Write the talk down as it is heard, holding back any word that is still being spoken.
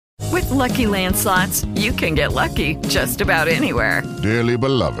Lucky Land Slots, you can get lucky just about anywhere. Dearly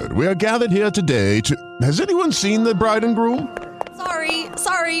beloved, we are gathered here today to... Has anyone seen the bride and groom?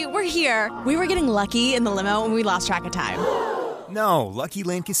 Sorry, we're here. We were getting lucky in the limo and we lost track of time. No, Lucky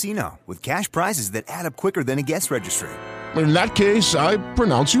Land Casino, with cash prizes that add up quicker than a guest registry. In that case, I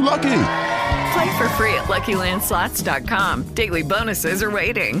pronounce you lucky. Play for free at LuckyLandSlots.com. Daily bonuses are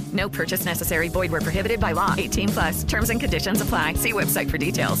waiting. No purchase necessary. Void where prohibited by law. 18+. Terms and conditions apply. See website for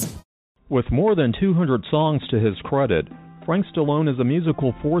details. With more than 200 songs to his credit, Frank Stallone is a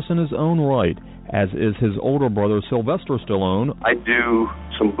musical force in his own right, as is his older brother Sylvester Stallone. I do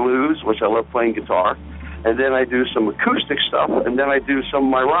some blues, which I love playing guitar, and then I do some acoustic stuff, and then I do some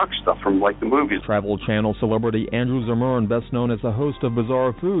of my rock stuff from like the movies. Travel Channel celebrity Andrew Zimmern, best known as the host of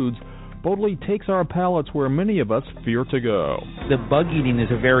Bizzare Foods, boldly takes our palates where many of us fear to go. The bug eating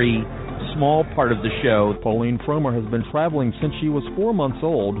is a very small part of the show. Pauline Frommer has been traveling since she was 4 months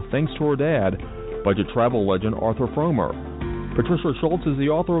old, thanks to her dad, budget travel legend Arthur Frommer. Patricia Schultz is the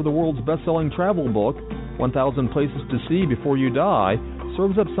author of the world's best-selling travel book, 1,000 Places to See Before You Die,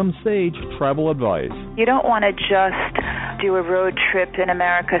 serves up some sage travel advice. You don't want to just do a road trip in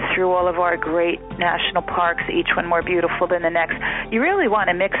America through all of our great national parks, each one more beautiful than the next. You really want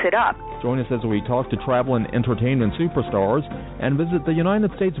to mix it up. Join us as we talk to travel and entertainment superstars and visit the United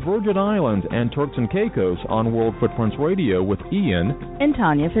States Virgin Islands and Turks and Caicos on World Footprints Radio with Ian and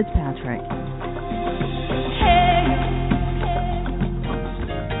Tanya Fitzpatrick.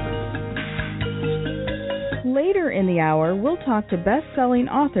 Later in the hour, we'll talk to best-selling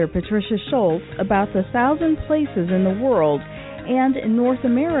author Patricia Schultz about the 1,000 places in the world and in North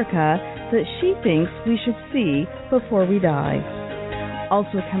America that she thinks we should see before we die.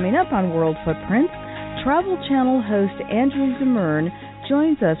 Also coming up on World Footprints, Travel Channel host Andrew Zimmern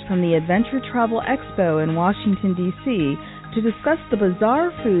joins us from the Adventure Travel Expo in Washington, D.C. to discuss the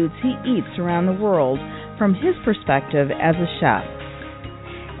bizarre foods he eats around the world from his perspective as a chef.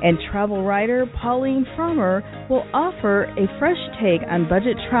 And travel writer Pauline Frommer will offer a fresh take on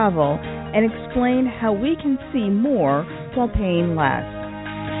budget travel and explain how we can see more while paying less.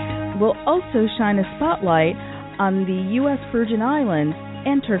 We'll also shine a spotlight on the U.S. Virgin Islands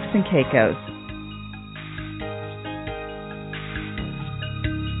and Turks and Caicos.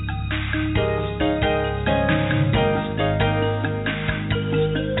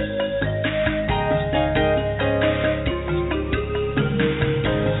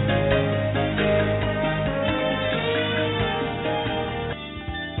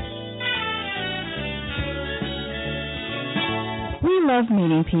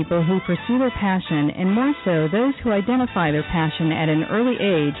 Meeting people who pursue their passion, and more so those who identify their passion at an early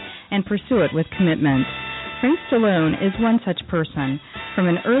age and pursue it with commitment. Frank Stallone is one such person. From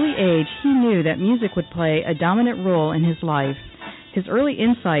an early age, he knew that music would play a dominant role in his life. His early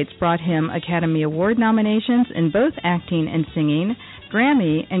insights brought him Academy Award nominations in both acting and singing,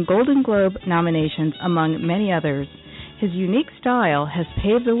 Grammy and Golden Globe nominations, among many others. His unique style has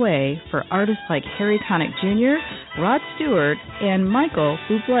paved the way for artists like Harry Connick Jr., Rod Stewart, and Michael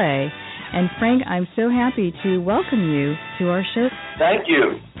Bublé. And Frank, I'm so happy to welcome you to our show. Thank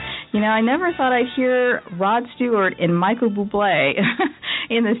you. You know, I never thought I'd hear Rod Stewart and Michael Bublé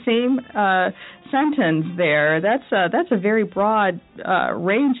in the same sentence there. That's a very broad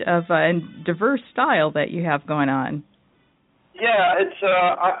range of and diverse style that you have going on. Yeah, it's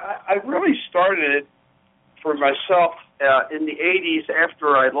I really started it for myself in the 80s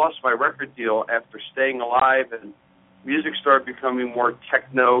after I lost my record deal, after staying alive and music started becoming more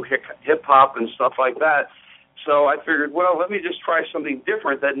techno, hip-hop and stuff like that. So I figured, well, let me just try something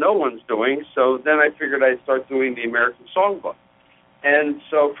different that no one's doing. So then I figured I'd start doing the American Songbook. And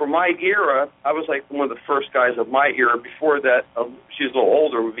so for my era, I was like one of the first guys of my era. Before that, she's a little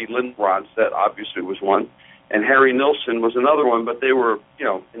older, would be Lynn Ronstadt, obviously was one, and Harry Nilsson was another one, but they were,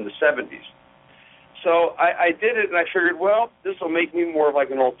 in the 70s. So I did it, and I figured, well, this will make me more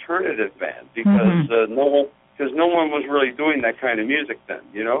like an alternative band because no one was really doing that kind of music then,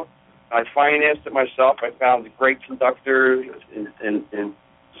 I financed it myself. I found great conductors in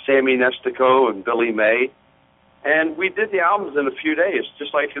Sammy Nestico and Billy May, and we did the albums in a few days,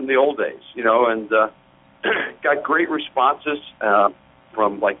 just like in the old days, and got great responses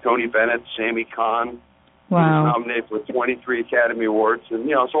from like Tony Bennett, Sammy Kahn. Wow. He was nominated for 23 Academy Awards, and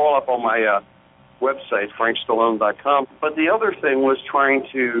it's all up on my website, frankstallone.com. But the other thing was trying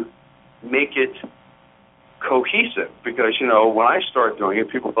to make it cohesive because, when I started doing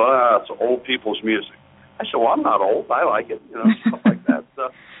it, people thought, it's old people's music. I said, well, I'm not old. I like it, stuff like that.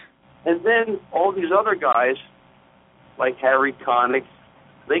 And then all these other guys, like Harry Connick,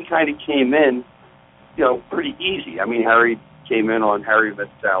 they kind of came in, pretty easy. I mean, Harry came in on Harry Met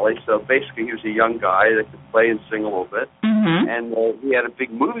Sally. So basically he was a young guy that could play and sing a little bit. Mm-hmm. And he had a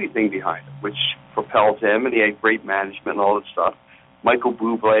big movie thing behind him, which propelled him, and he had great management and all that stuff. Michael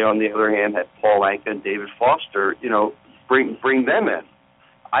Bublé, on the other hand, had Paul Anka and David Foster, bring them in.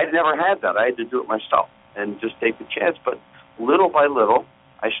 I never had that. I had to do it myself and just take the chance. But little by little,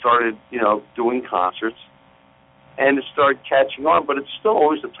 I started, doing concerts, and it started catching on. But it's still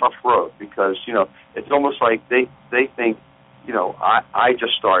always a tough road because, it's almost like they think, I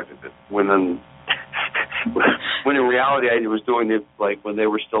just started it when in reality I was doing it like when they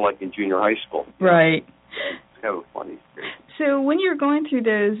were still like in junior high school. Right. It's kind of funny. So when you're going through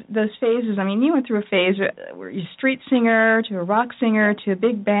those phases, I mean, you went through a phase where you're a street singer to a rock singer to a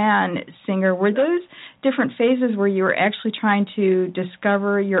big band singer. Were those different phases where you were actually trying to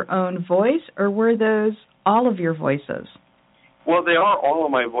discover your own voice, or were those all of your voices? Well, they are all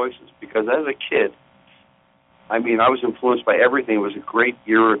of my voices because as a kid, I mean, I was influenced by everything. It was a great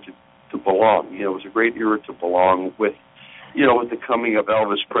era to belong. It was a great era to belong with, with the coming of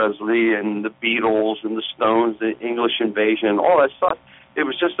Elvis Presley and the Beatles and the Stones, the English Invasion, all that stuff. It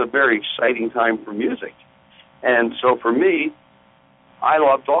was just a very exciting time for music. And so for me, I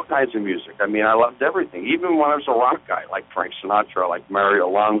loved all kinds of music. I mean, I loved everything. Even when I was a rock guy, like Frank Sinatra, like Mario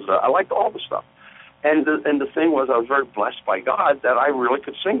Lanza, I liked all the stuff. And the thing was, I was very blessed by God that I really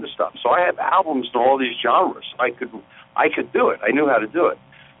could sing the stuff. So I have albums in all these genres. I could do it. I knew how to do it.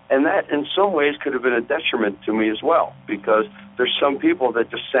 And that, in some ways, could have been a detriment to me as well, because there's some people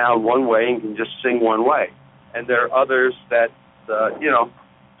that just sound one way and can just sing one way. And there are others that,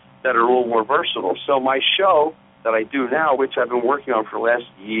 that are a little more versatile. So my show that I do now, which I've been working on for the last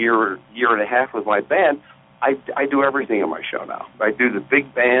year and a half with my band, I do everything in my show now. I do the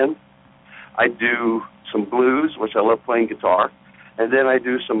big band. I do some blues, which I love playing guitar. And then I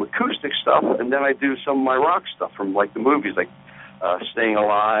do some acoustic stuff. And then I do some of my rock stuff from, like, the movies, like Staying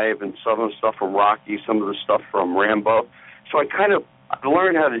Alive and some of the stuff from Rocky, some of the stuff from Rambo. So I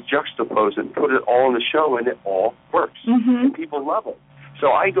learned how to juxtapose it and put it all in the show, and it all works. Mm-hmm. And people love it. So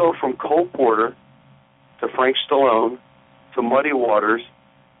I go from Cole Porter to Frank Stallone to Muddy Waters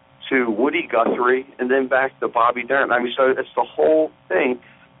to Woody Guthrie and then back to Bobby Darin. I mean, so it's the whole thing.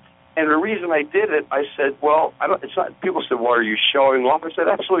 And the reason I did it, I said, well, it's not. People said, well, are you showing off? I said,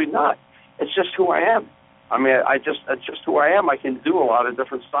 absolutely not. It's just who I am. I mean, it's just who I am. I can do a lot of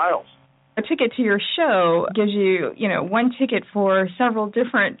different styles. A ticket to your show gives you, one ticket for several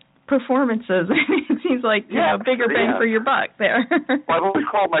different performances. It seems like, bigger bang for your buck there. Well, I've always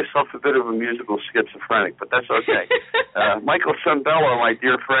called myself a bit of a musical schizophrenic, but that's okay. Michael Sembello, my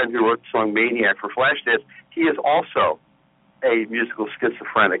dear friend who wrote the song Maniac for Flashdance, he is also a musical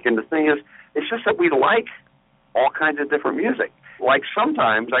schizophrenic. And the thing is, it's just that we like all kinds of different music. Like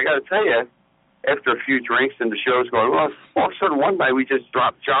sometimes, I got to tell you, after a few drinks and the show's going on, all of a sudden one night we just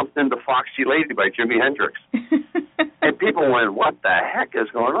jumped into Foxy Lady by Jimi Hendrix. And people went, what the heck is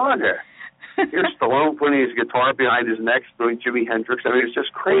going on here? Here's Stallone putting his guitar behind his neck doing Jimi Hendrix. I mean, it's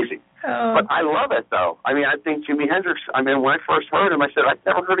just crazy. Oh. But I love it, though. I mean, I think Jimi Hendrix, when I first heard him, I said, I've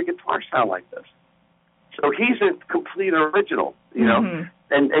never heard a guitar sound like this. So he's a complete original, Mm-hmm.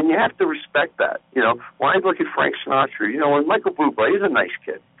 and you have to respect that. When I look at Frank Sinatra, and Michael Bublé, he's a nice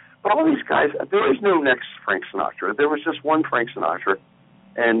kid. But all these guys, there is no next Frank Sinatra. There was just one Frank Sinatra,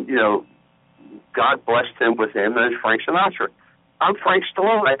 and, God blessed him with him as Frank Sinatra. I'm Frank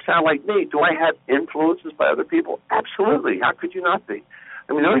Stallone. I sound like me. Do I have influences by other people? Absolutely. How could you not be?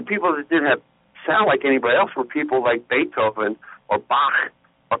 I mean, the only people that didn't sound like anybody else were people like Beethoven or Bach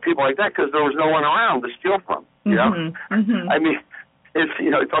or people like that, because there was no one around to steal from, Mm-hmm. Mm-hmm. I mean, it's,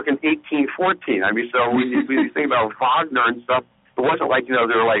 talking 1814. I mean, so when you think about Wagner and stuff, it wasn't like, they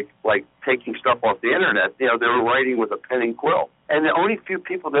were like taking stuff off the internet. They were writing with a pen and quill. And the only few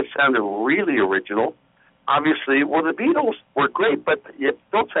people that sounded really original, obviously, the Beatles were great, but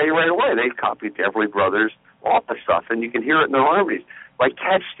they'll tell you right away. They copied the Everly Brothers, all the stuff, and you can hear it in their harmonies. Like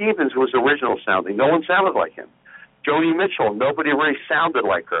Cat Stevens was original sounding. No one sounded like him. Joni Mitchell, nobody really sounded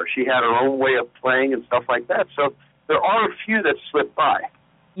like her. She had her own way of playing and stuff like that. So there are a few that slipped by.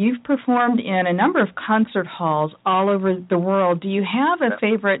 You've performed in a number of concert halls all over the world. Do you have a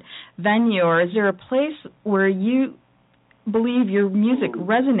favorite venue, or is there a place where you believe your music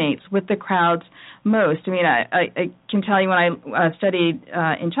resonates with the crowds most? I mean, I can tell you when I studied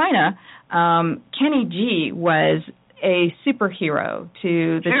in China, Kenny G was a superhero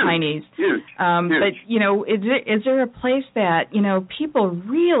to the Chinese. Huge. But, is there a place that, people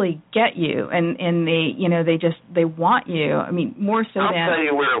really get you and they want you? I mean, more so I'll tell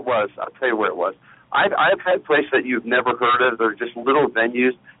you where it was. I've had places that you've never heard of. They're just little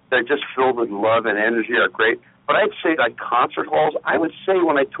venues. They're just filled with love and energy. Are great. But I'd say like concert halls, I would say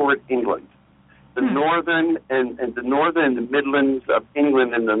when I toured England, the northern and the Midlands of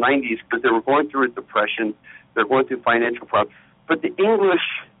England in the 90s, because they were going through a depression, they're going through financial problems. But the English,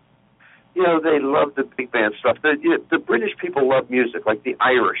 they love the big band stuff. The British people love music, like the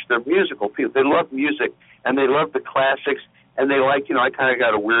Irish. They're musical people. They love music, and they love the classics, and they like, I kind of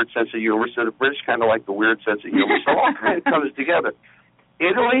got a weird sense of humor, so the British kind of like the weird sense of humor. So it all kind of comes together.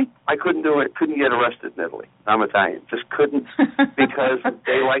 Italy, I couldn't do it. Couldn't get arrested in Italy. I'm Italian. Just couldn't because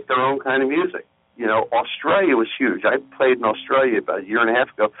they like their own kind of music. Australia was huge. I played in Australia about a year and a half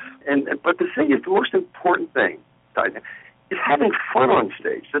ago. But the thing is, the most important thing is having fun on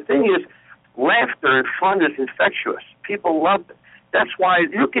stage. The thing is, laughter and fun is infectious. People love it. That's why,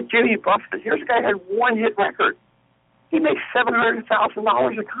 look at Jimmy Buffett. Here's a guy who had one hit record. He makes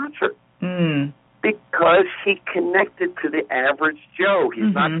 $700,000 a concert. Because he connected to the average Joe.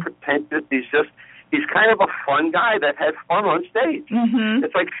 He's not pretentious. He's kind of a fun guy that has fun on stage.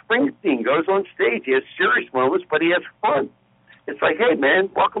 It's like Springsteen goes on stage. He has serious moments, but he has fun. It's like, hey, man,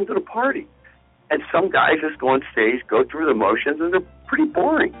 welcome to the party. And some guys just go on stage, go through the motions, and they're pretty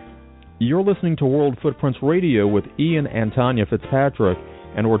boring. You're listening to World Footprints Radio with Ian and Tanya Fitzpatrick,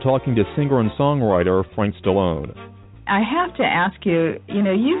 and we're talking to singer and songwriter Frank Stallone. I have to ask you,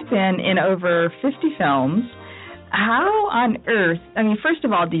 you've been in over 50 films. How on earth, first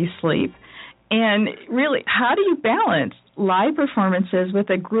of all, do you sleep? And really, how do you balance live performances with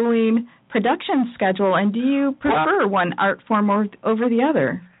a grueling production schedule? And do you prefer one art form over the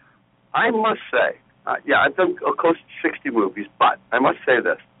other? I must say, I've done close to 60 movies, but I must say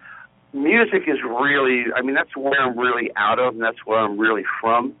this. Music is really, that's where I'm really out of, and that's where I'm really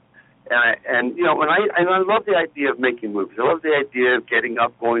from. And I love the idea of making movies. I love the idea of getting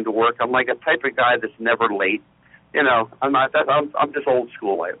up, going to work. I'm like a type of guy that's never late. I'm not that. I'm just old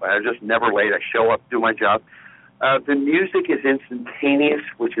school life. I'm just never late. I show up, do my job. The music is instantaneous,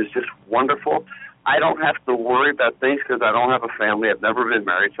 which is just wonderful. I don't have to worry about things because I don't have a family. I've never been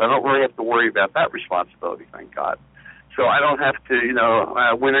married, so I don't really have to worry about that responsibility, thank God. So I don't have to,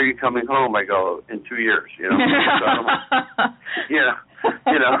 when are you coming home? I go, in 2 years,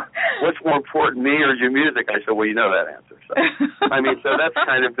 what's more important, me or your music? I said, well, you know that answer. So, so that's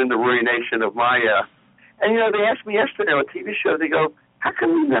kind of been the ruination of my, and, they asked me yesterday on a TV show, they go, how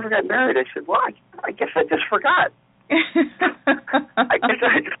come you never got married? I said, well, I guess I just forgot.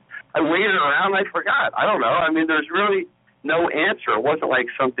 I waited around, I forgot. I don't know. There's really no answer. It wasn't like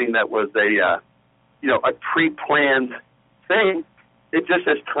something that was a pre-planned thing. It just,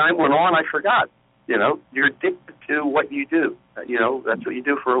 as time went on, I forgot. You're addicted to what you do. That's what you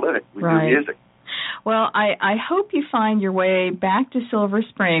do for a living. We do music. Well, I hope you find your way back to Silver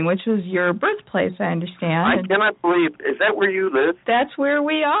Spring, which was your birthplace, I understand. I cannot believe. Is that where you live? That's where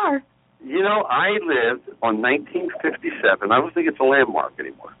we are. I lived on 1957. I don't think it's a landmark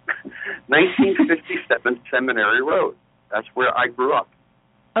anymore. 1957 Seminary Road. That's where I grew up.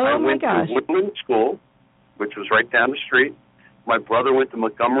 Oh, my gosh. I went to Woodland School, which was right down the street. My brother went to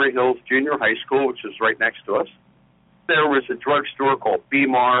Montgomery Hills Junior High School, which is right next to us. There was a drugstore called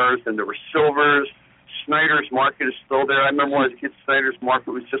B-Mars, and there were Silvers. Snyder's Market is still there. I remember when I was a kid, Snyder's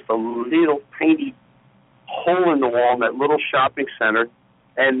Market was just a little tiny hole in the wall in that little shopping center,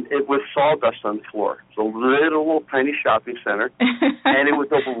 and it was sawdust on the floor. It was a little tiny shopping center, and it was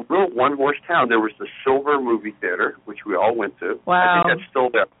a real one-horse town. There was the Silver Movie Theater, which we all went to. Wow. I think that's still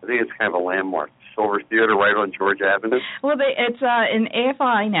there. I think it's kind of a landmark. Silver Theater right on George Avenue. Well, it's in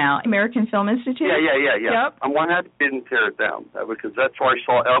AFI now, American Film Institute. Yeah. Yep. I'm one happy didn't tear it down because that's where I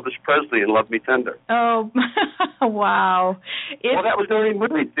saw Elvis Presley in Love Me Tender. Oh, wow. Well, that was the only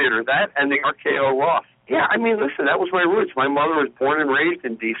movie theater, that and the RKO Roth. Yeah, listen, that was my roots. My mother was born and raised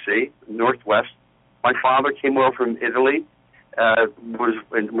in D.C., Northwest. My father came over from Italy,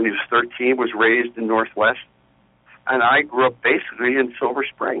 when he was 13, was raised in Northwest. And I grew up basically in Silver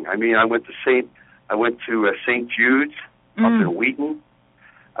Spring. I went to St. Jude's up in Wheaton.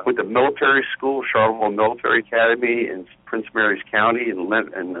 I went to military school, Charlottesville Military Academy in Prince Mary's County in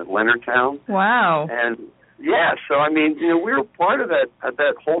Leonardtown. Wow. And yeah, so we were part of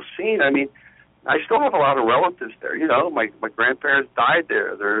that whole scene. I still have a lot of relatives there. My grandparents died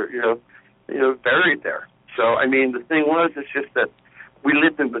there. They're buried there. So the thing was, it's just that we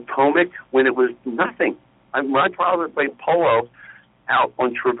lived in Potomac when it was nothing. My father played polo out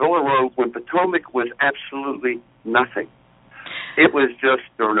on Trevilla Road when Potomac was absolutely nothing. It was just,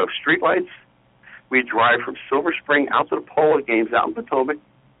 there were no streetlights. We'd drive from Silver Spring out to the polo games out in Potomac,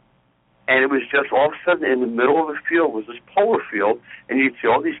 and it was just all of a sudden in the middle of the field was this polo field, and you'd see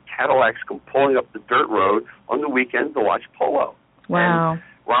all these Cadillacs come pulling up the dirt road on the weekend to watch polo. Wow. And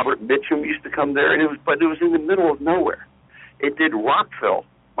Robert Mitchum used to come there, and but it was in the middle of nowhere. It did Rockville.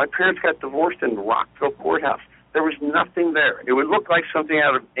 My parents got divorced in Rockville Courthouse. There was nothing there. It would look like something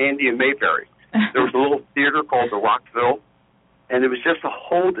out of Andy and Mayberry. There was a little theater called the Rockville, and it was just a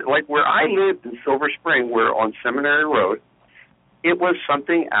whole, like where I lived in Silver Spring, where on Seminary Road, it was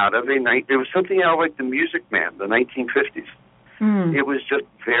something out of like the Music Man, the 1950s. It was just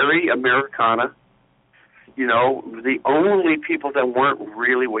very Americana. You know, the only people that weren't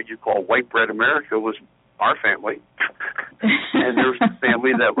really what you call white bread America was our family. And there was a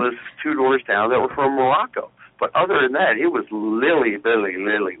family that was 2 doors down that were from Morocco. But other than that, it was lily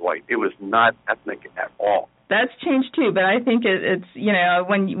white. It was not ethnic at all. That's changed too, but I think it's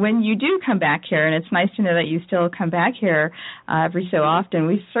when you do come back here, and it's nice to know that you still come back here every so often.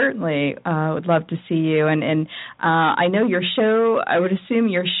 We certainly would love to see you, and I know your show. I would assume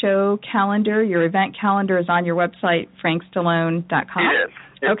your show calendar, your event calendar, is on your website, frankstallone.com. It is.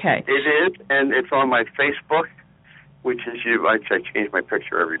 Okay. It is, and it's on my Facebook, which is I change my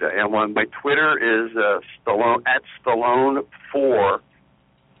picture every day. And on my Twitter is Stallone @Stallone4,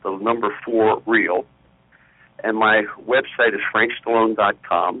 the number 4 real. And my website is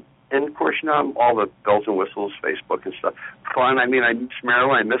frankstallone.com. And, of course, I'm all the bells and whistles, Facebook and stuff. Fun. I mean, I miss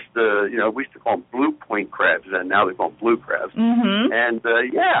Maryland. I miss we used to call them blue point crabs, and now they call them blue crabs. Mm-hmm. And,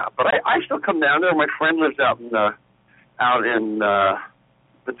 but I still come down there. My friend lives out in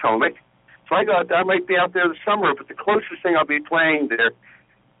Potomac. So I go out there. I might be out there this summer, but the closest thing I'll be playing there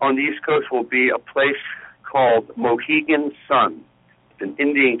on the East Coast will be a place called Mohegan Sun. It's an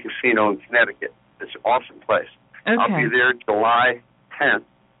Indian casino in Connecticut. It's an awesome place. Okay. I'll be there July 10th,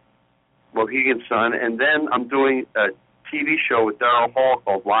 Mohegan Sun, and then I'm doing a TV show with Daryl Hall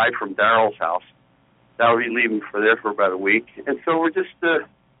called Live from Daryl's House. That'll be leaving for about a week. And so we're just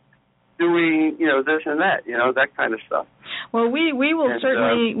doing, this and that, that kind of stuff. Well, we will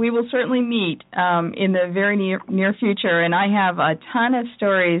certainly meet in the very near future, and I have a ton of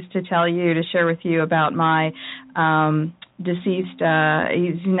stories to tell you, to share with you about my deceased.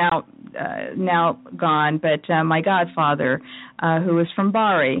 He's now gone, but my godfather, who was from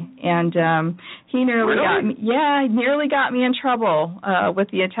Bari, and he nearly got me in trouble with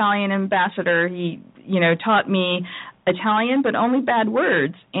the Italian ambassador. He, taught me Italian, but only bad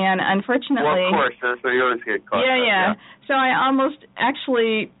words, and unfortunately... Well, of course, so you always get caught. Yeah. So I almost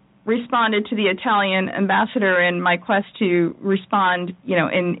actually responded to the Italian ambassador in my quest to respond,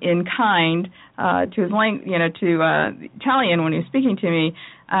 in kind to his Italian when he was speaking to me.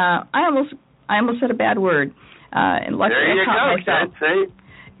 I almost said a bad word, and luckily I caught myself. So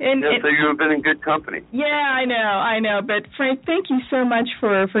you've been in good company. Yeah, I know. But Frank, thank you so much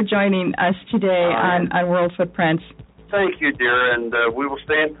for joining us today on World Footprints. Thank you, dear, and we will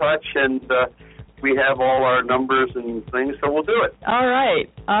stay in touch, and we have all our numbers and things, so we'll do it. All right,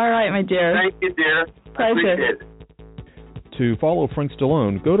 my dear. Thank you, dear. Pleasure. I appreciate it. To follow Frank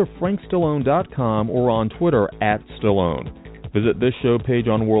Stallone, go to frankstallone.com or on Twitter @Stallone. Visit this show page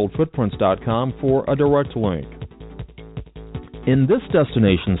on worldfootprints.com for a direct link. In this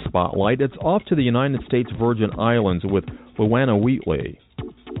destination spotlight, it's off to the United States Virgin Islands with Luana Wheatley.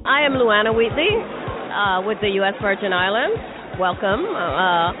 I am Luana Wheatley with the U.S. Virgin Islands. Welcome.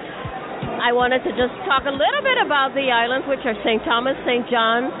 I wanted to just talk a little bit about the islands, which are St. Thomas, St.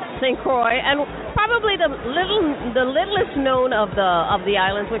 John, St. Croix, and probably the littlest known of the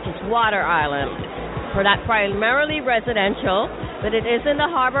islands, which is Water Island. For that, primarily residential, but it is in the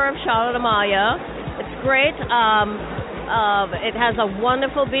harbor of Charlotte Amalia. It's great. It has a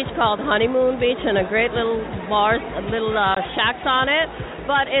wonderful beach called Honeymoon Beach and a great little shacks on it.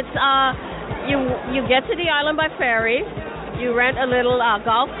 But it's you get to the island by ferry. You rent a little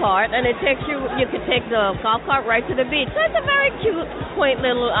golf cart, and it takes you. You could take the golf cart right to the beach. So it's a very cute, quaint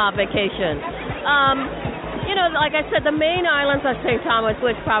little vacation. Like I said, the main islands are St. Thomas,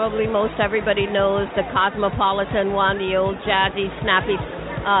 which probably most everybody knows, the cosmopolitan one, the old jazzy, snappy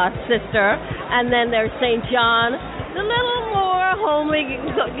sister. And then there's St. John, the little more homely,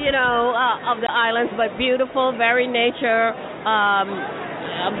 of the islands, but beautiful, very nature,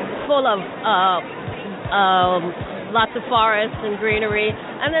 full of lots of forests and greenery.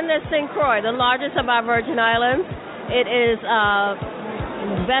 And then there's St. Croix, the largest of our Virgin Islands. It is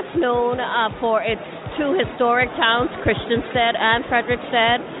best known for its 2 historic towns, Christiansted and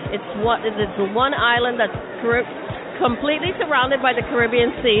Frederiksted. It's one island that's completely surrounded by the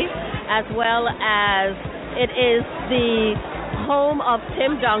Caribbean Sea, as well as it is the home of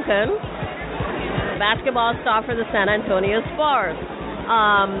Tim Duncan, basketball star for the San Antonio Spurs.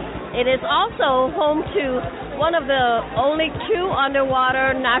 It is also home to one of the only 2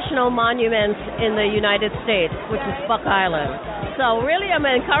 underwater national monuments in the United States, which is Buck Island. So really, I'm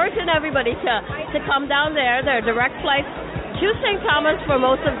encouraging everybody to come down there. There are direct flights to St. Thomas for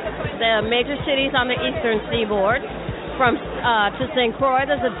most of the major cities on the eastern seaboard. To St. Croix,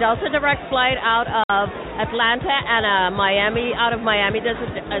 there's a Delta direct flight out of Atlanta, and Miami. Out of Miami, there's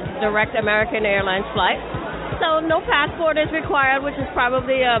a direct American Airlines flight. So no passport is required, which is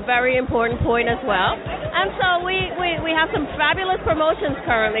probably a very important point as well. And so we have some fabulous promotions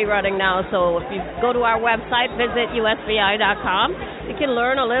currently running now. So if you go to our website, visit usvi.com, you can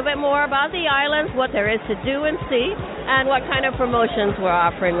learn a little bit more about the islands, what there is to do and see, and what kind of promotions we're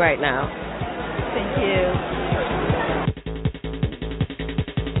offering right now. Thank you.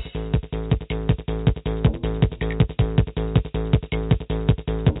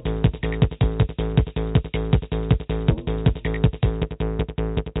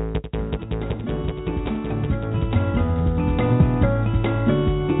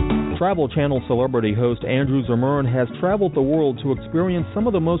 Travel Channel celebrity host Andrew Zimmern has traveled the world to experience some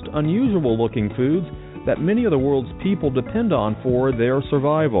of the most unusual-looking foods that many of the world's people depend on for their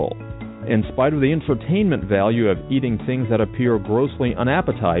survival. In spite of the entertainment value of eating things that appear grossly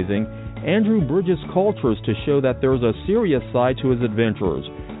unappetizing, Andrew bridges cultures to show that there's a serious side to his adventures.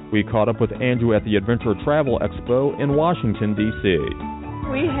 We caught up with Andrew at the Adventure Travel Expo in Washington, D.C.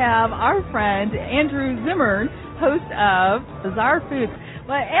 We have our friend Andrew Zimmern, host of Bizzare Foods.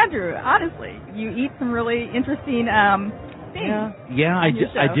 Well, Andrew, honestly, you eat some really interesting things. Yeah, I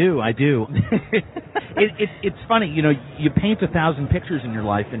do. It's funny, you paint 1,000 pictures in your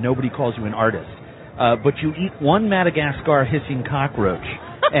life and nobody calls you an artist. But you eat one Madagascar hissing cockroach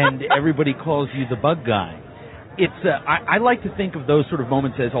and everybody calls you the bug guy. I like to think of those sort of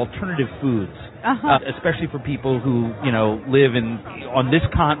moments as alternative foods, especially for people who, live on this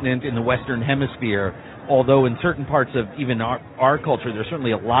continent in the Western Hemisphere. Although in certain parts of even our culture, there's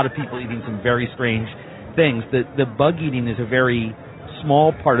certainly a lot of people eating some very strange things. The bug eating is a very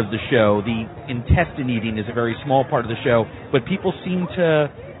small part of the show. The intestine eating is a very small part of the show. But people seem to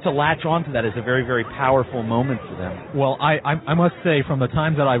latch onto that as a very, very powerful moment for them. Well, I must say, from the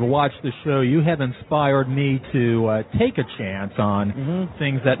times that I've watched the show, you have inspired me to take a chance on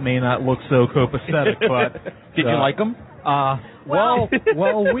things that may not look so copacetic. But did you like them? Well,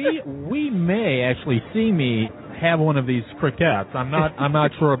 we may actually see me have one of these crickets. I'm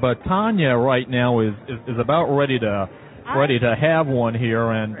not sure, but Tanya right now is about ready to have one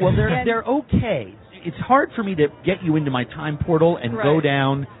here. And well, they're okay. It's hard for me to get you into my time portal and go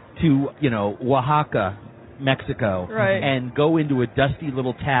down to Oaxaca, Mexico, and go into a dusty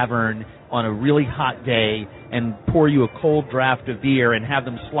little tavern on a really hot day and pour you a cold draft of beer and have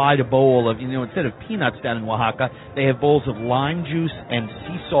them slide a bowl of, instead of peanuts down in Oaxaca, they have bowls of lime juice and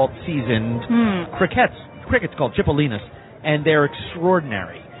sea salt seasoned crickets called chipolinas, and they're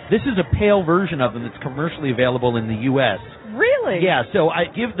extraordinary. This is a pale version of them that's commercially available in the U.S. Really? Yeah, so I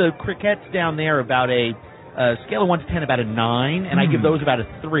give the crickets down there about a scale of 1 to 10, about a 9, and I give those about a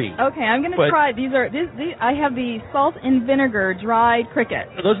 3. Okay, I'm going to try. These I have the salt and vinegar dried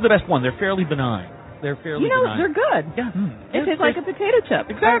crickets. Those are the best ones. They're fairly benign. They're they're good. Yeah. It tastes like a potato chip.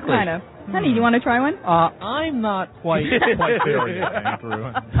 Exactly. Kind of. Honey, do you want to try one? I'm not quite there yet,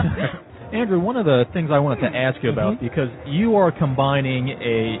 Andrew. Andrew, one of the things I wanted to ask you about, because you are combining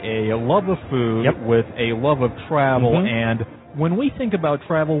a love of food with a love of travel, and when we think about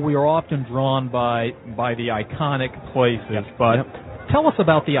travel, we are often drawn by the iconic places, but tell us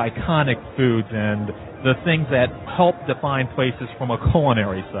about the iconic foods and the things that help define places from a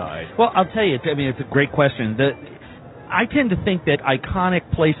culinary side. Well, I'll tell you, it's a great question. I tend to think that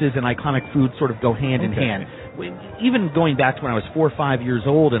iconic places and iconic foods sort of go hand in hand. Even going back to when I was 4 or 5 years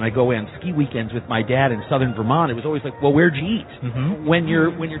old and I go on ski weekends with my dad in southern Vermont, it was always like, well, where'd you eat? When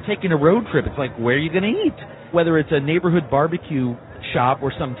you're taking a road trip, it's like, where are you going to eat? Whether it's a neighborhood barbecue shop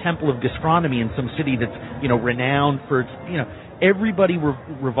or some temple of gastronomy in some city that's, renowned for its, everybody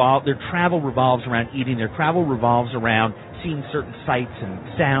their travel revolves around eating. Their travel revolves around seeing certain sights and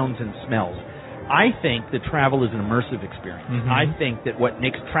sounds and smells. I think that travel is an immersive experience. I think that what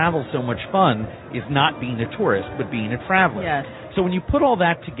makes travel so much fun is not being a tourist, but being a traveler. Yes. So when you put all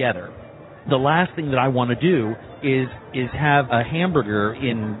that together, the last thing that I want to do is have a hamburger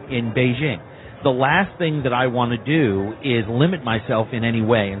in Beijing. The last thing that I want to do is limit myself in any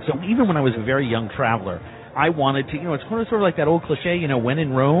way. And so even when I was a very young traveler, I wanted to, it's sort of like that old cliche, when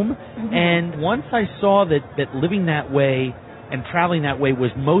in Rome. And once I saw that living that way and traveling that way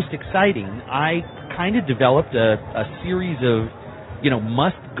was most exciting, I kind of developed a series of,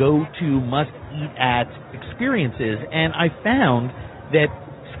 must-go-to, must-eat-at experiences. And I found that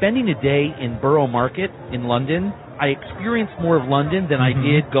spending a day in Borough Market in London, I experienced more of London than I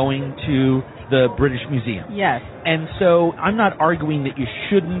did going to the British Museum. Yes. And so I'm not arguing that you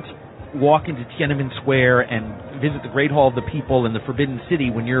shouldn't walk into Tiananmen Square and visit the Great Hall of the People and the Forbidden City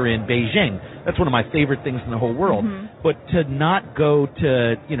when you're in Beijing. That's one of my favorite things in the whole world. But to not go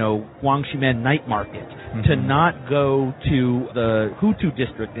to, Guangximen Night Market, to not go to the Hutu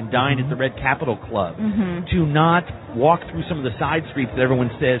district and dine at the Red Capitol Club, to not walk through some of the side streets that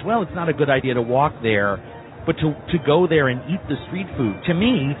everyone says, well, it's not a good idea to walk there, but to go there and eat the street food. To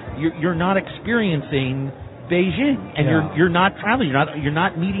me, you're not experiencing Beijing, and you're not traveling. You're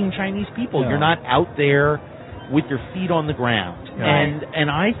not meeting Chinese people. You're not out there with your feet on the ground. And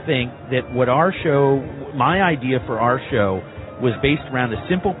I think that my idea for our show was based around a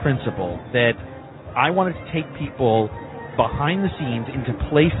simple principle that I wanted to take people behind the scenes into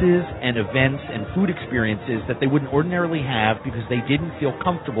places and events and food experiences that they wouldn't ordinarily have because they didn't feel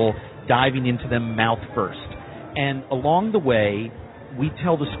comfortable diving into them mouth first. And along the way, we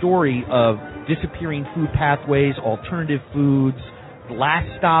tell the story of disappearing food pathways, alternative foods, last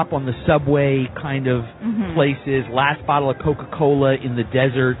stop on the subway kind of places, last bottle of Coca-Cola in the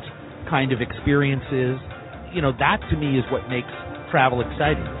desert kind of experiences. That to me is what makes travel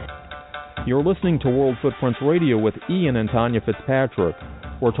exciting. You're listening to World Footprints Radio with Ian and Tanya Fitzpatrick.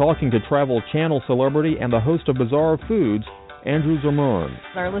 We're talking to Travel Channel celebrity and the host of Bizzare Foods, Andrew Zimmern.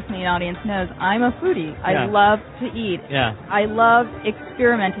 Our listening audience knows I'm a foodie. I love to eat. I love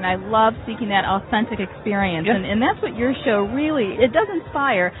experimenting. I love seeking that authentic experience. And that's what your show really, it does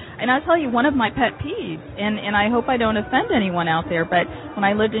inspire. And I'll tell you, one of my pet peeves, and I hope I don't offend anyone out there, but when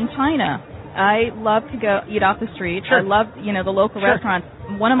I lived in China, I loved to go eat off the street. I loved, the local restaurants.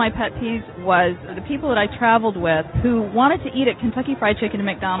 One of my pet peeves was the people that I traveled with who wanted to eat at Kentucky Fried Chicken and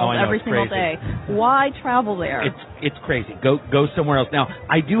McDonald's every single day. Why travel there? It's crazy. Go somewhere else. Now,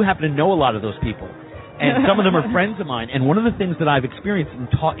 I do happen to know a lot of those people, and some of them are friends of mine. And one of the things that I've experienced in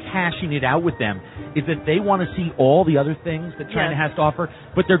hashing it out with them is that they want to see all the other things that China has to offer,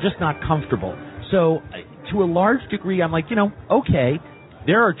 but they're just not comfortable. So, to a large degree, I'm like, okay.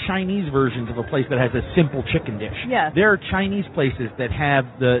 There are Chinese versions of a place that has a simple chicken dish. There are Chinese places that have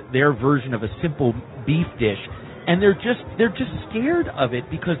their version of a simple beef dish, and they're just scared of it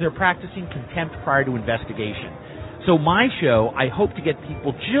because they're practicing contempt prior to investigation. So my show, I hope to get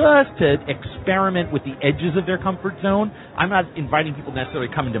people just to experiment with the edges of their comfort zone. I'm not inviting people necessarily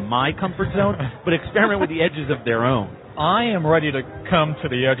to come into my comfort zone, but experiment with the edges of their own. I am ready to come to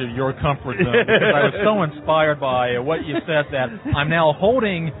the edge of your comfort zone because I was so inspired by what you said that I'm now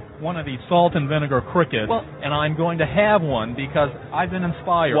holding one of these salt and vinegar crickets, and I'm going to have one because I've been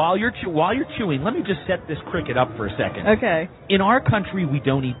inspired. While you're chewing, let me just set this cricket up for a second. Okay. In our country, we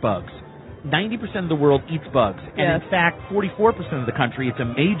don't eat bugs. 90% of the world eats bugs, and in fact, 44% of the country, it's a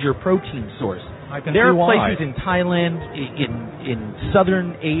major protein source. There are places in Thailand, in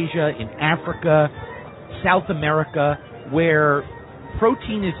southern Asia, in Africa, South America, where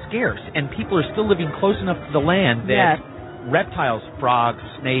protein is scarce, and people are still living close enough to the land that reptiles, frogs,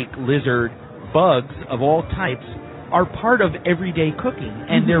 snake, lizard, bugs of all types are part of everyday cooking,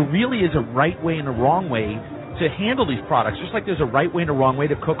 and there really is a right way and a wrong way to handle these products, just like there's a right way and a wrong way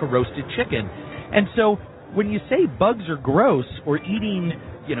to cook a roasted chicken. And so when you say bugs are gross or eating,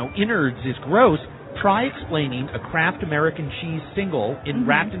 innards is gross, try explaining a Kraft American cheese single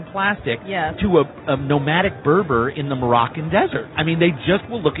wrapped in plastic to a nomadic Berber in the Moroccan desert. I mean, they just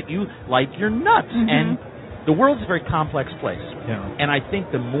will look at you like you're nuts. And the world's a very complex place. And I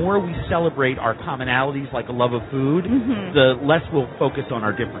think the more we celebrate our commonalities like a love of food, the less we'll focus on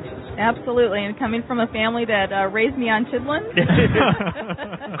our differences. Absolutely. And coming from a family that raised me on chitlins.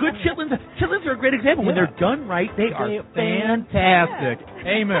 Good chitlins. Chitlins are a great example. When they're done right, they are fantastic.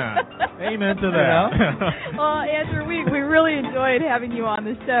 Amen. Amen to that. Well, Andrew, we really enjoyed having you on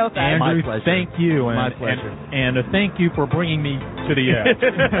the show. Andrew, my pleasure. thank you. My pleasure. And thank you for bringing me to the edge.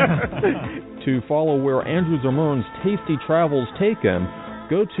 To follow where Andrew Zimmern's tasty travels take him,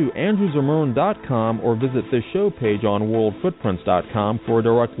 go to andrewzimmern.com or visit this show page on worldfootprints.com for a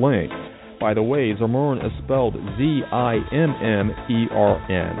direct link. By the way, Zimmern is spelled Zimmern.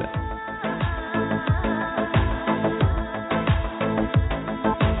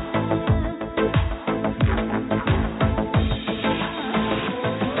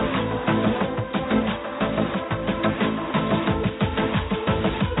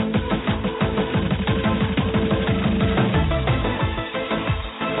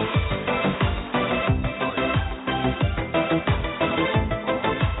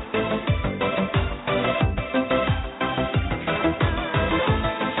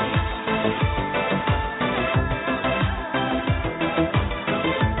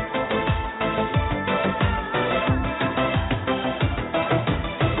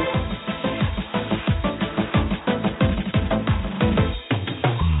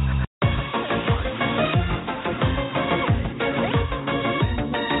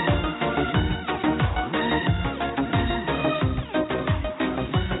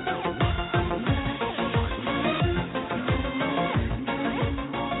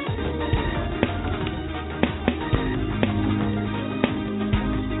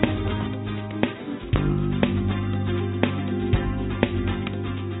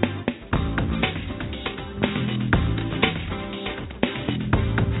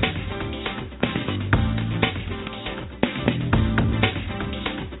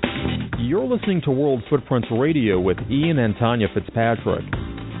 you're listening to World Footprints Radio with Ian and Tanya Fitzpatrick.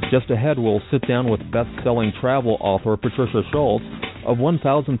 Just ahead, we'll sit down with best-selling travel author Patricia Schultz of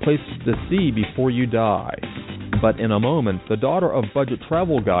 1,000 Places to See Before You Die. But in a moment, the daughter of budget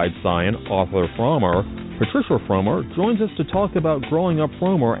travel guide scion Arthur Frommer, Patricia Frommer, joins us to talk about growing up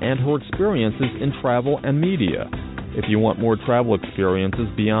Frommer and her experiences in travel and media. If you want more travel experiences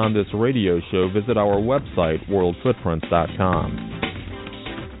beyond this radio show, visit our website, worldfootprints.com.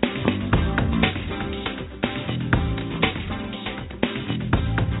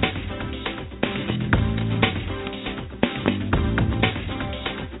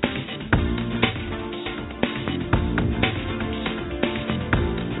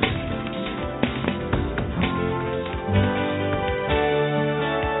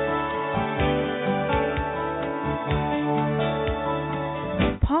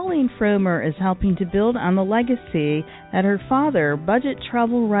 Pauline Frommer is helping to build on the legacy that her father, budget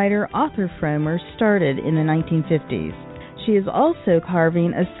travel writer Arthur Frommer, started in the 1950s. She is also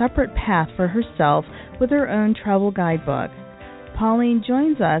carving a separate path for herself with her own travel guidebook. Pauline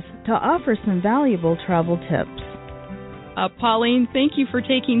joins us to offer some valuable travel tips. Pauline, thank you for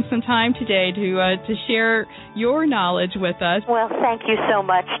taking some time today to share your knowledge with us. Well, thank you so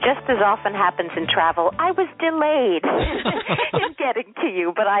much. Just as often happens in travel, I was delayed in getting to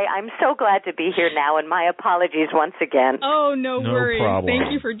you, but I'm so glad to be here now, and my apologies once again. Oh, no worries. Problem.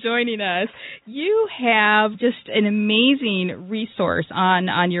 Thank you for joining us. You have just an amazing resource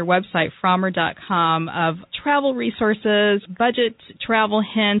on your website, Frommer.com, of travel resources, budget travel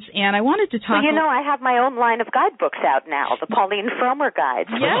hints, and I wanted to talk... Well, I have my own line of guidebooks out now, the Pauline Frommer Guides.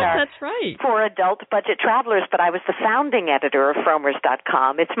 Yes, that's right. For adult budget travelers, but I was the founding editor of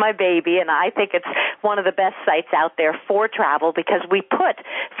Frommers.com. It's my baby, and I think it's one of the best sites out there for travel because we put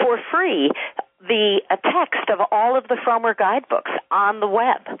for free the text of all of the Frommer guidebooks on the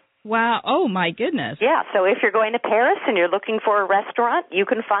web. Wow. Oh, my goodness. Yeah, so if you're going to Paris and you're looking for a restaurant, you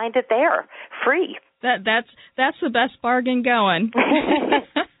can find it there, free. That's the best bargain going.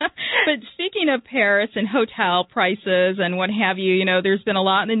 But speaking of Paris and hotel prices and what have you, there's been a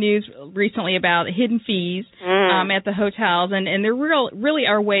lot in the news recently about hidden fees at the hotels, and there really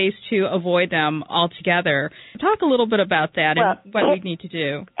are ways to avoid them altogether. Talk a little bit about that and what we need to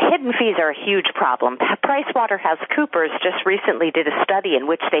do. Hidden fees are a huge problem. PricewaterhouseCoopers just recently did a study in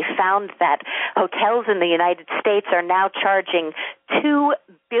which they found that hotels in the United States are now charging $2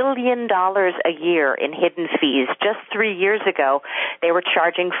 billion a year in hidden fees. Just 3 years ago, they were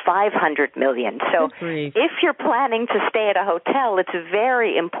charging $500 million. So if you're planning to stay at a hotel, it's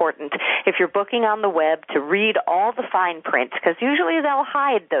very important, if you're booking on the web, to read all the fine print, because usually they'll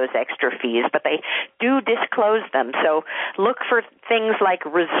hide those extra fees, but they do disclose them. So look for things like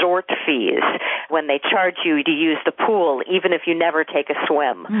resort fees, when they charge you to use the pool, even if you never take a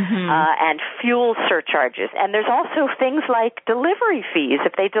swim, and fuel surcharges. And there's also things like delivery fees.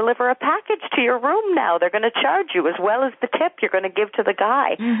 If they deliver a package to your room now, they're going to charge you as well as the tip you're going to give to the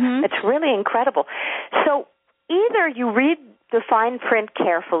guy. It's really incredible. So either you read the fine print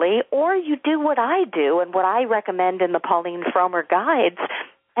carefully, or you do what I do and what I recommend in the Pauline Frommer Guides,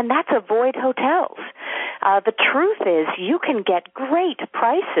 and that's avoid hotels. The truth is you can get great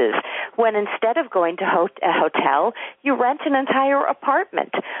prices when instead of going to a hotel, you rent an entire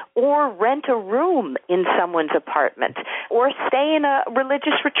apartment or rent a room in someone's apartment or stay in a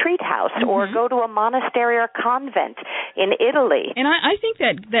religious retreat house or go to a monastery or convent in Italy. And I think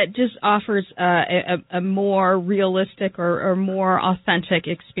that just offers a more realistic or more authentic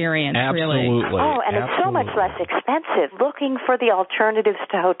experience, Absolutely. really. Oh, and it's so much less expensive. Looking for the alternatives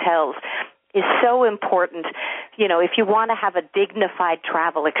to hotels is so important, if you want to have a dignified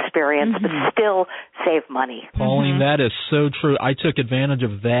travel experience but still save money. Pauline, that is so true. I took advantage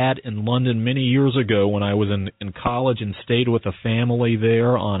of that in London many years ago when I was in college and stayed with a family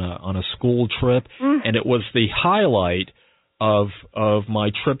there on a school trip, and it was the highlight of my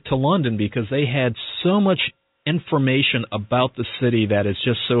trip to London because they had so much information about the city that is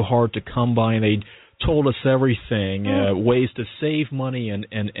just so hard to come by, and they told us everything, ways to save money and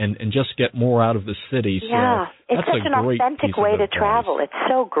just get more out of the city. Yeah, so it's such an authentic way to travel. It's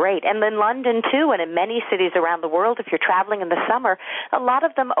so great. And in London, too, and in many cities around the world, if you're traveling in the summer, a lot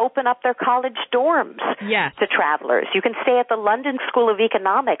of them open up their college dorms to travelers. You can stay at the London School of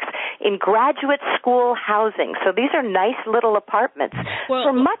Economics in graduate school housing. So these are nice little apartments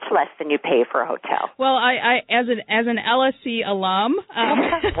for much less than you pay for a hotel. Well, I as an LSE alum...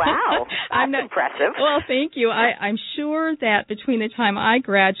 wow, that's impressive. impressive. Well, thank you. I'm sure that between the time I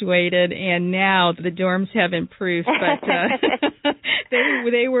graduated and now, the dorms have improved, but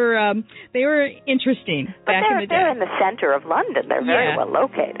they were interesting back in the day. They're in the center of London. They're very well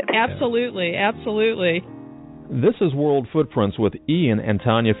located. Absolutely, absolutely. This is World Footprints with Ian and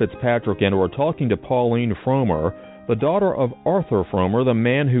Tanya Fitzpatrick, and we're talking to Pauline Frommer, the daughter of Arthur Frommer, the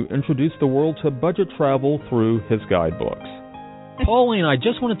man who introduced the world to budget travel through his guidebooks. Pauline, I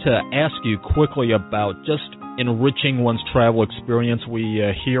just wanted to ask you quickly about just enriching one's travel experience. We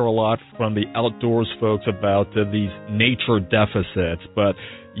hear a lot from the outdoors folks about these nature deficits, but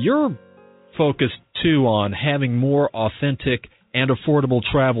you're focused, too, on having more authentic and affordable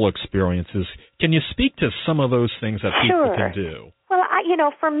travel experiences. Can you speak to some of those things that people can do? Well,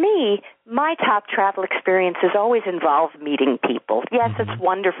 for me, my top travel experiences always involve meeting people. Yes, it's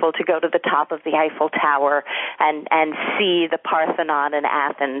wonderful to go to the top of the Eiffel Tower and see the Parthenon in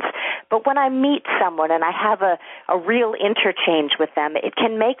Athens. But when I meet someone and I have a real interchange with them, it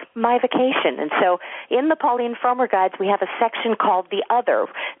can make my vacation. And so in the Pauline Frommer Guides, we have a section called The Other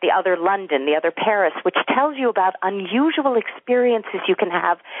London, The Other Paris, which tells you about unusual experiences you can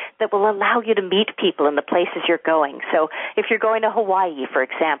have that will allow you to meet people in the places you're going. So if you're going to Hawaii, for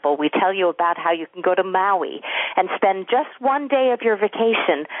example, we tell you about how you can go to Maui and spend just one day of your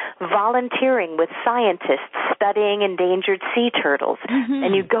vacation volunteering with scientists studying endangered sea turtles.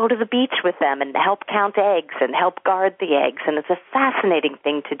 And you go to the beach with them and help count eggs and help guard the eggs, and it's a fascinating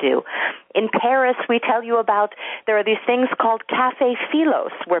thing to do. In Paris, we tell you about, there are these things called Café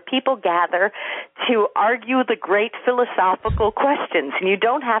Philos, where people gather to argue the great philosophical questions. And you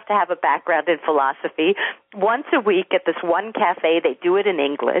don't have to have a background in philosophy. Once a week at this one cafe, they do it in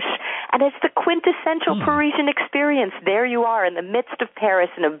English, and it's the quintessential Parisian experience. There you are in the midst of Paris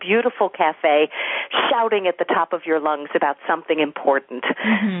in a beautiful cafe, shouting at the top of your lungs about something important.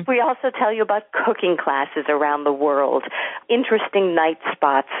 We also tell you about cooking classes around the world, interesting night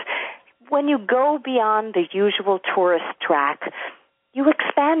spots. When you go beyond the usual tourist track, you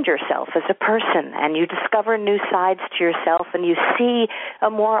expand yourself as a person, and you discover new sides to yourself, and you see a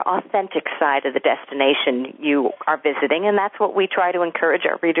more authentic side of the destination you are visiting, and that's what we try to encourage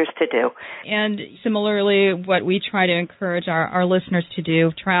our readers to do. And similarly, what we try to encourage our listeners to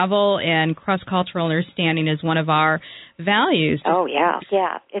do, travel and cross-cultural understanding is one of our values. Oh, yeah.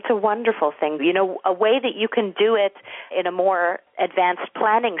 It's a wonderful thing. A way that you can do it in a more advanced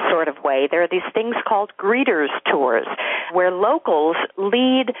planning sort of way, there are these things called greeters tours, where locals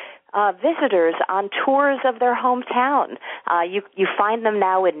lead visitors on tours of their hometown. You find them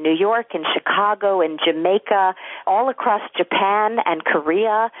now in New York, in Chicago, in Jamaica, all across Japan and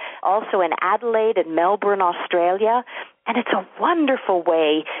Korea, also in Adelaide and Melbourne, Australia. And it's a wonderful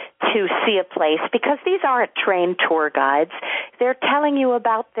way to see a place because these aren't trained tour guides. They're telling you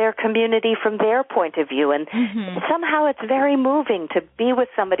about their community from their point of view. And somehow it's very moving to be with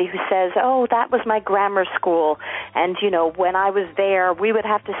somebody who says, oh, that was my grammar school. And, when I was there, we would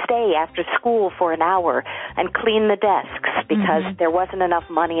have to stay after school for an hour and clean the desks because there wasn't enough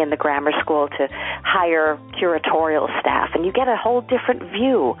money in the grammar school to hire curatorial staff. And you get a whole different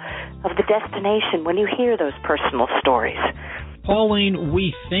view of the destination when you hear those personal stories. Pauline,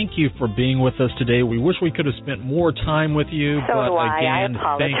 we thank you for being with us today. We wish we could have spent more time with you, so but do again,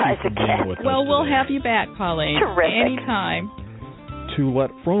 thank you for being with us. Well, we'll have you back, Pauline. Terrific. Anytime. To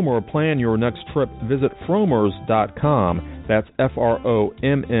let Frommer plan your next trip, visit Frommers.com. That's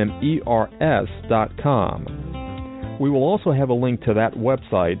FROMMERS.com. We will also have a link to that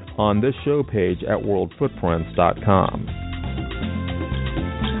website on this show page at worldfootprints.com.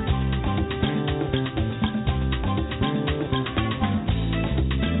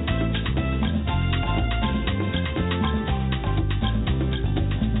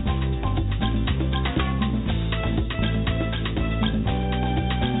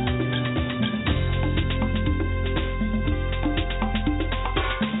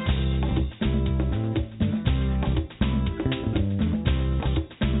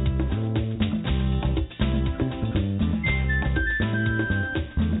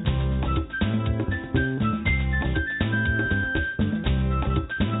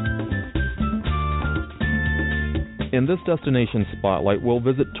 In this destination spotlight, we'll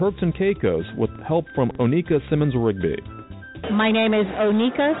visit Turks and Caicos with help from Onika Simmons-Rigby. My name is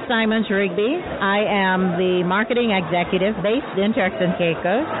Onika Simmons-Rigby. I am the marketing executive based in Turks and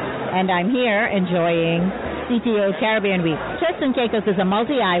Caicos, and I'm here enjoying CTO Caribbean Week. Turks and Caicos is a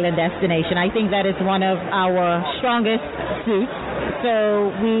multi-island destination. I think that is one of our strongest suits. So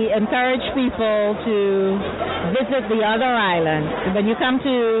we encourage people to visit the other islands. When you come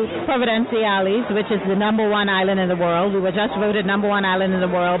to Providenciales, which is the #1 island in the world, we were just voted #1 island in the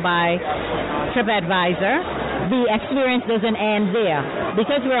world by TripAdvisor. The experience doesn't end there.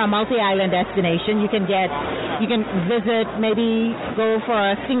 Because we're a multi-island destination, you can visit, maybe go for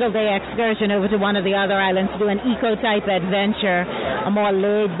a single-day excursion over to one of the other islands, do an eco-type adventure, a more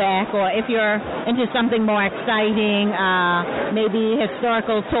laid-back, or if you're into something more exciting, maybe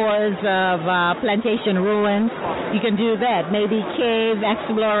historical tours of plantation ruins, you can do that. Maybe cave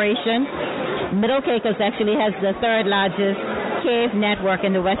exploration. Middle Caicos actually has the third largest cave network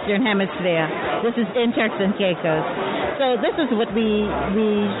in the Western Hemisphere. This is in Turks and Caicos. So this is what we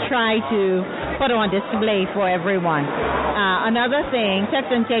try to put on display for everyone. Another thing, Turks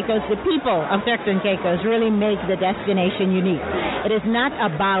and Caicos, the people of Turks and Caicos really make the destination unique. It is not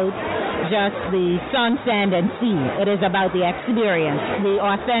about just the sun, sand, and sea. It is about the experience, the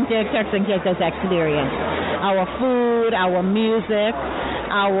authentic Turks and Caicos experience. Our food, our music,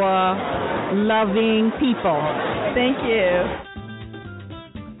 our loving people. Thank you.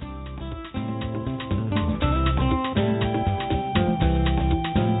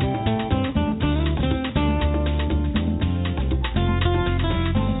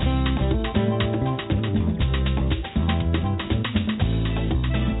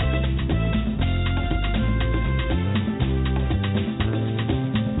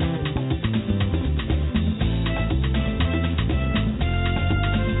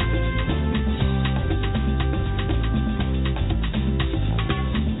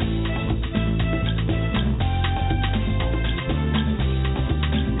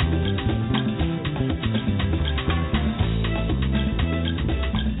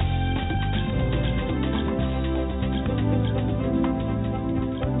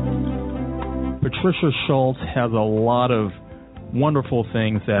 Patricia Schultz has a lot of wonderful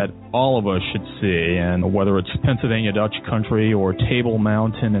things that all of us should see, and whether it's Pennsylvania Dutch Country or Table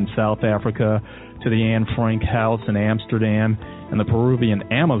Mountain in South Africa to the Anne Frank House in Amsterdam and the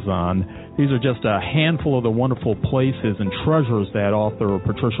Peruvian Amazon, these are just a handful of the wonderful places and treasures that author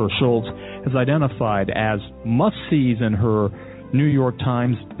Patricia Schultz has identified as must-sees in her New York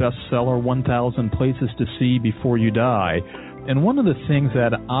Times bestseller, 1,000 Places to See Before You Die. And one of the things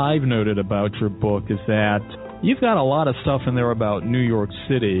that I've noted about your book is that you've got a lot of stuff in there about New York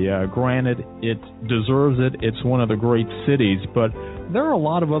City. Granted, it deserves it. It's one of the great cities. But there are a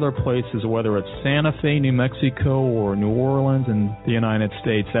lot of other places, whether it's Santa Fe, New Mexico, or New Orleans in the United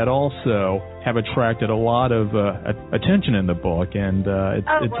States, that also have attracted a lot of attention in the book. And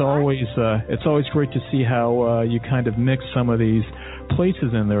it's always great to see how you kind of mix some of these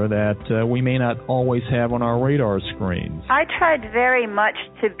places in there that we may not always have on our radar screens. I tried very much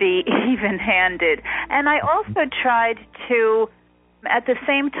to be even-handed, and I also tried to, at the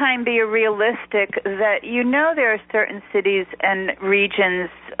same time, be realistic that there are certain cities and regions,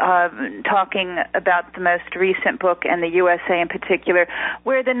 talking about the most recent book and the USA in particular,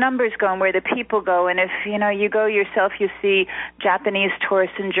 where the numbers go and where the people go. And if you go yourself, you see Japanese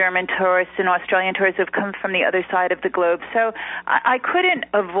tourists and German tourists and Australian tourists who have come from the other side of the globe. So I couldn't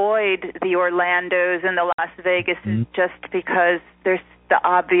avoid the Orlandos and the Las Vegases just because there's the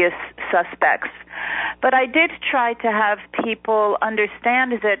obvious suspects. But I did try to have people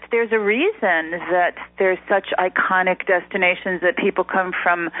understand that there's a reason that there's such iconic destinations that people come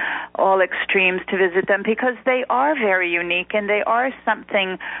from all extremes to visit them, because they are very unique and they are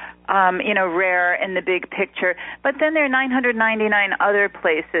something rare in the big picture. But then there are 999 other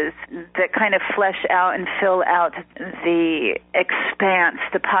places that kind of flesh out and fill out the expanse,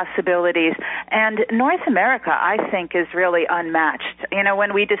 the possibilities. And North America, I think, is really unmatched.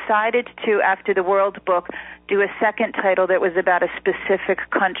 When we decided to, after the World Book, do a second title that was about a specific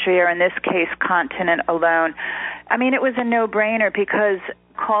country, or in this case, continent alone, it was a no-brainer, because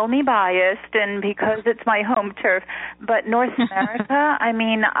call me biased and because it's my home turf, but North America,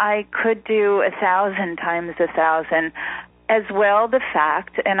 I could do 1,000 times 1,000. As well, the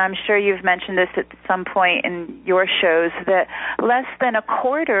fact, and I'm sure you've mentioned this at some point in your shows, that less than a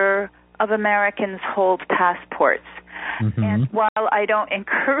quarter of Americans hold passports. Mm-hmm. And while I don't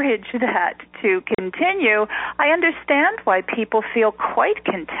encourage that to continue, I understand why people feel quite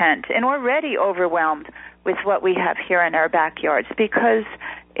content and already overwhelmed with what we have here in our backyards, because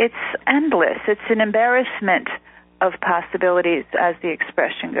it's endless. It's an embarrassment of possibilities, as the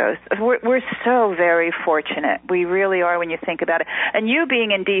expression goes. We're so very fortunate. We really are when you think about it. And you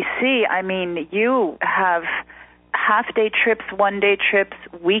being in D.C., you have half-day trips, one-day trips,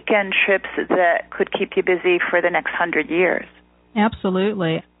 weekend trips that could keep you busy for the next 100 years.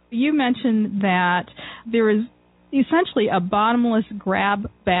 Absolutely. You mentioned that there is essentially a bottomless grab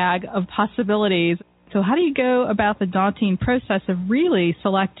bag of possibilities. So how do you go about the daunting process of really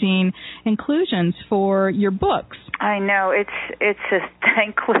selecting inclusions for your books? I know, it's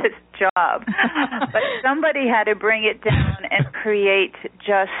thankless job. But somebody had to bring it down and create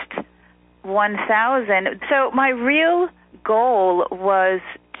just 1,000. So my real goal was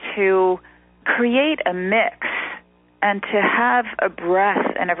to create a mix and to have a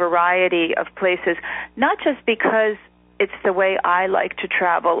breadth and a variety of places, not just because it's the way I like to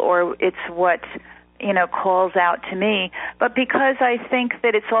travel or it's what, calls out to me, but because I think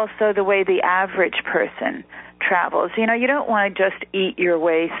that it's also the way the average person travels. You don't want to just eat your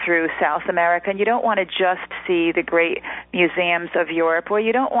way through South America, and you don't want to just see the great museums of Europe, or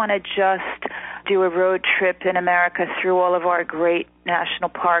you don't want to just do a road trip in America through all of our great national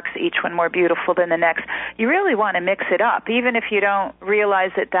parks, each one more beautiful than the next. You really want to mix it up, even if you don't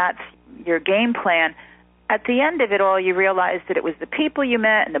realize that that's your game plan. At the end of it all, you realize that it was the people you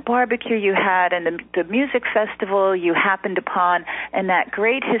met and the barbecue you had and the music festival you happened upon and that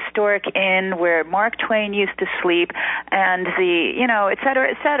great historic inn where Mark Twain used to sleep and et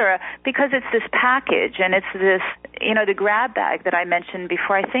cetera, because it's this package and it's this, the grab bag that I mentioned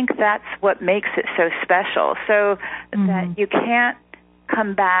before. I think that's what makes it so special, so that you can't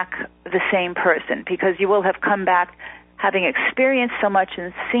come back the same person, because you will have come back having experienced so much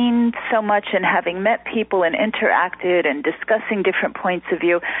and seen so much and having met people and interacted and discussing different points of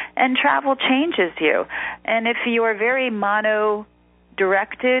view, and travel changes you. And if you are very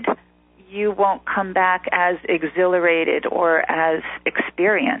mono-directed, you won't come back as exhilarated or as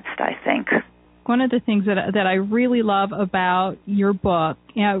experienced, I think. One of the things that I really love about your book,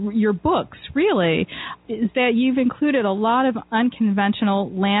 your books really, is that you've included a lot of unconventional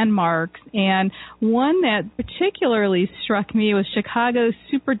landmarks, and one that particularly struck me was Chicago's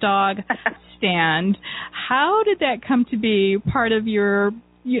Superdog stand. How did that come to be part of your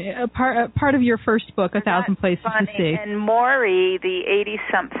first book, 1,000 Places to See? And Maury, the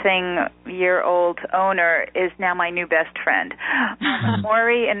 80-something-year-old owner, is now my new best friend.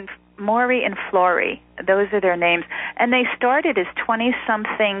 Maury and Flory, those are their names. And they started as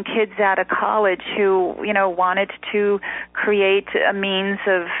 20-something kids out of college who, wanted to create a means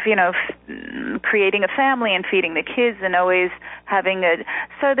of, creating a family and feeding the kids and always having a...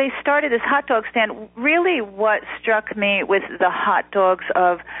 So they started this hot dog stand. Really what struck me with the hot dogs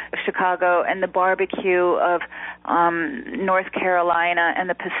of Chicago and the barbecue of North Carolina and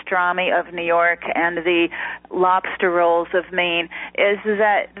the pastrami of New York and the lobster rolls of Maine is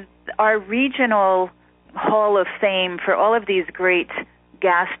that our regional hall of fame for all of these great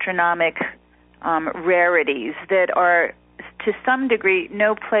gastronomic rarities that are, to some degree,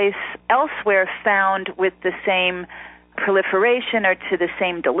 no place elsewhere found with the same proliferation or to the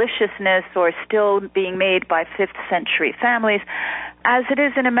same deliciousness or still being made by 5th century families. As it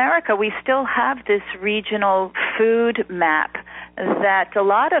is in America, we still have this regional food map that a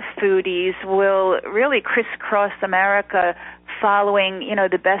lot of foodies will really crisscross America following,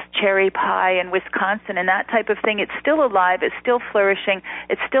 the best cherry pie in Wisconsin and that type of thing. It's still alive. It's still flourishing.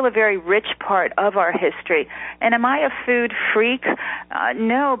 It's still a very rich part of our history. And am I a food freak?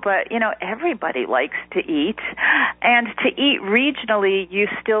 No, but, everybody likes to eat. And to eat regionally, you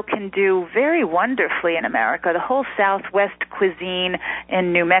still can do very wonderfully in America. The whole Southwest cuisine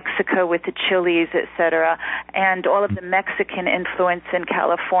in New Mexico with the chilies, et cetera, and all of the Mexican influence in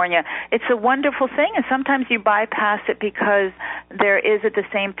California. It's a wonderful thing, and sometimes you bypass it because there is at the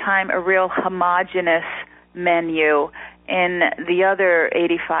same time a real homogeneous menu in the other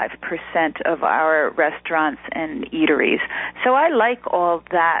 85% of our restaurants and eateries. So I like all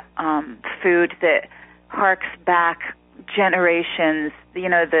that food that harks back generations,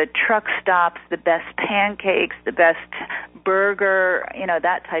 the truck stops, the best pancakes, the best burger,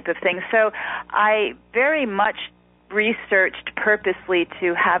 that type of thing. So I very much researched purposely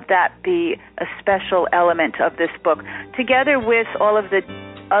to have that be a special element of this book, together with all of the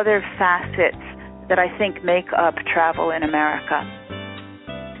other facets that I think make up travel in America.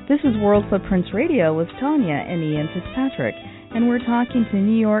 This is World Footprints Radio with Tanya and Ian Fitzpatrick, and we're talking to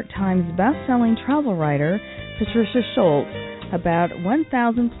New York Times best-selling travel writer Patricia Schultz about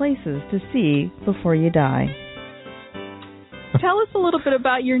 1,000 Places to See Before You Die. Tell us a little bit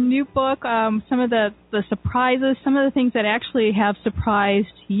about your new book, some of the surprises, some of the things that actually have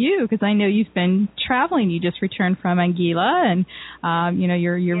surprised you, because I know you've been traveling. You just returned from Anguilla, and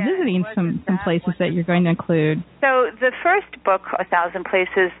you're visiting some places that you're going to include. So the first book, 1,000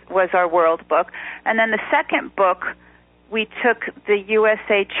 Places, was our world book, and then the second book, we took the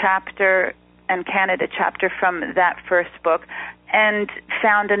USA chapter and Canada chapter from that first book and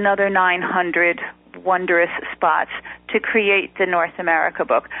found another 900 wondrous spots to create the North America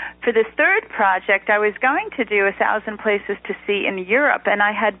book. For the third project, I was going to do 1,000 Places to See in Europe, and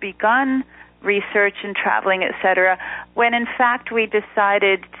I had begun research and traveling, etc., when in fact we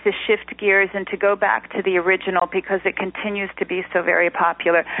decided to shift gears and to go back to the original because it continues to be so very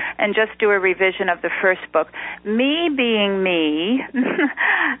popular, and just do a revision of the first book. Me being me,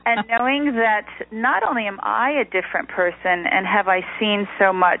 and knowing that not only am I a different person and have I seen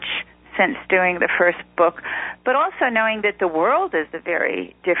so much since doing the first book, but also knowing that the world is a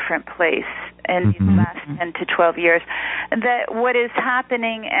very different place in these last 10 to 12 years, that what is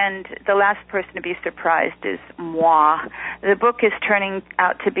happening, and the last person to be surprised is moi. The book is turning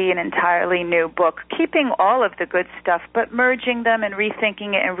out to be an entirely new book, keeping all of the good stuff, but merging them and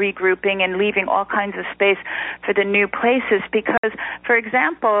rethinking it and regrouping and leaving all kinds of space for the new places. Because, for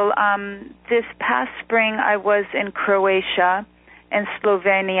example, this past spring I was in Croatia, and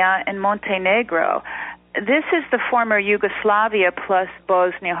Slovenia, and Montenegro. This is the former Yugoslavia plus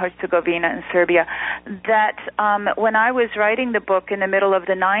Bosnia, Herzegovina, and Serbia that when I was writing the book in the middle of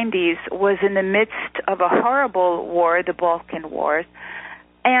the 90s was in the midst of a horrible war, the Balkan Wars,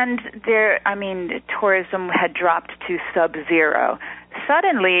 and tourism had dropped to sub-zero.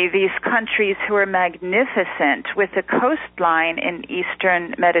 Suddenly, these countries who are magnificent with a coastline in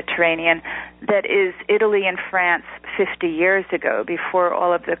eastern Mediterranean that is Italy and France 50 years ago, before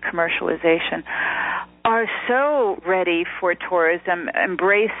all of the commercialization, are so ready for tourism,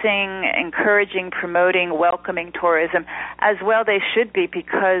 embracing, encouraging, promoting, welcoming tourism, as well they should be,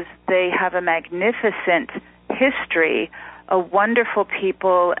 because they have a magnificent history, a wonderful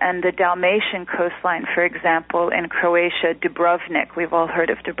people, and the Dalmatian coastline, for example, in Croatia, Dubrovnik, we've all heard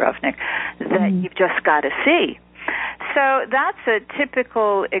of Dubrovnik, that you've just got to see. So that's a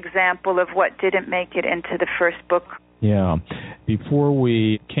typical example of what didn't make it into the first book. Yeah. Before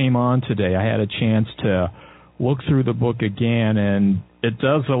we came on today, I had a chance to look through the book again, and it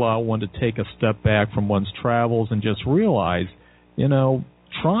does allow one to take a step back from one's travels and just realize,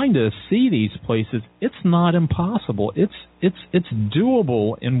 trying to see these places, it's not impossible. It's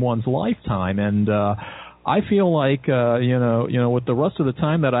doable in one's lifetime, and I feel like with the rest of the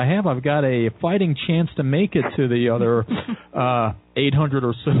time that I have, I've got a fighting chance to make it to the other 800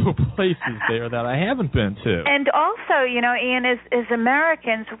 or so places there that I haven't been to. And also, Ian, as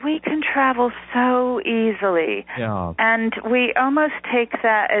Americans, we can travel so easily. Yeah. And we almost take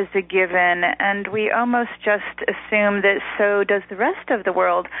that as a given, and we almost just assume that so does the rest of the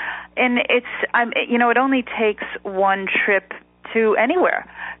world. And it only takes one trip to anywhere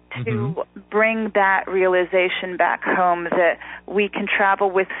to bring that realization back home that we can travel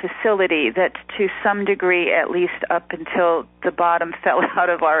with facility, that to some degree, at least up until the bottom fell out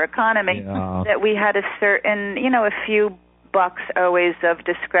of our economy, that we had a certain, a few bucks always of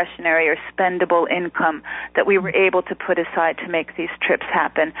discretionary or spendable income that we were able to put aside to make these trips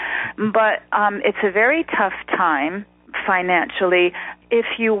happen. But it's a very tough time financially. If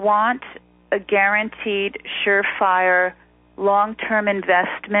you want a guaranteed, surefire, long-term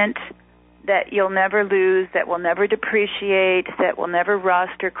investment that you'll never lose, that will never depreciate, that will never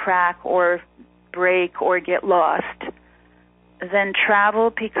rust or crack or break or get lost, then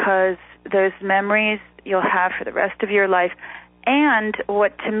travel, because those memories you'll have for the rest of your life. And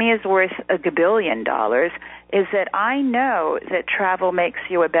what to me is worth $1 billion is that I know that travel makes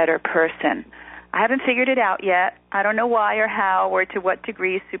you a better person. I haven't figured it out yet. I don't know why or how or to what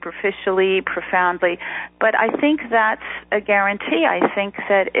degree, superficially, profoundly, but I think that's a guarantee. I think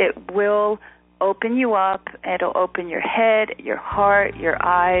that it will open you up, it'll open your head, your heart, your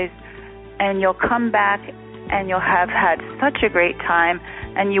eyes, and you'll come back and you'll have had such a great time,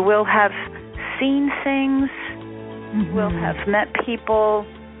 and you will have seen things, you will have met people,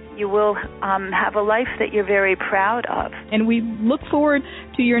 you will have a life that you're very proud of. And we look forward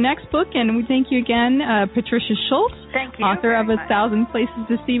to your next book, and we thank you again, Patricia Schultz, author of 1,000 Places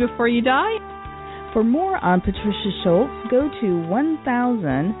to See Before You Die. For more on Patricia Schultz, go to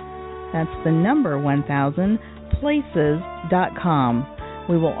 1,000, that's the number 1,000, places.com.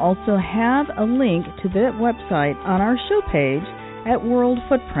 We will also have a link to that website on our show page at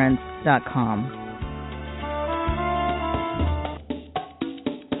worldfootprints.com.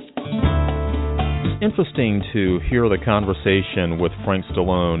 Interesting to hear the conversation with Frank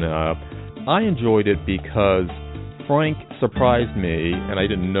Stallone. I enjoyed it because Frank surprised me, and I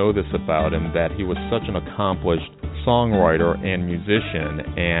didn't know this about him, that he was such an accomplished songwriter and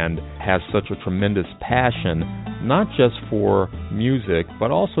musician and has such a tremendous passion, not just for music, but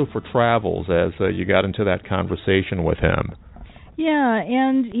also for travels, as you got into that conversation with him. Yeah,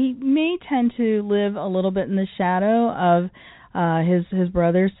 and he may tend to live a little bit in the shadow of his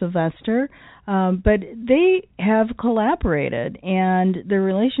brother Sylvester, but they have collaborated, and their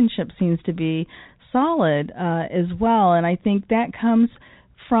relationship seems to be solid as well. And I think that comes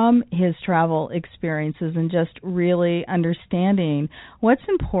from his travel experiences and just really understanding what's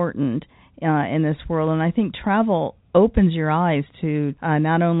important in this world. And I think travel opens your eyes to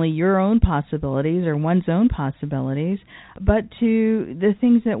not only your own possibilities or one's own possibilities, but to the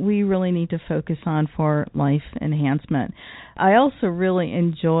things that we really need to focus on for life enhancement. I also really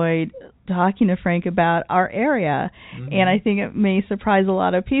enjoyed talking to Frank about our area, and I think it may surprise a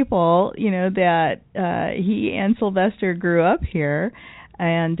lot of people, that he and Sylvester grew up here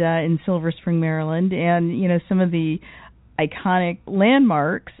and in Silver Spring, Maryland, and, some of the iconic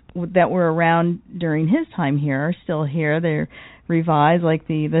landmarks that were around during his time here are still here. They're revised, like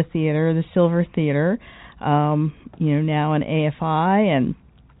the theater, the Silver Theater, now an AFI, and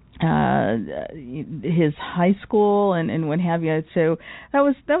his high school and what have you. So that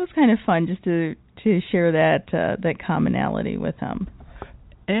was kind of fun just to share that commonality with him.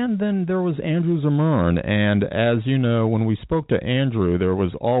 And then there was Andrew Zimmern, and as you know, when we spoke to Andrew, there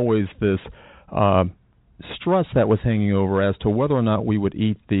was always this stress that was hanging over as to whether or not we would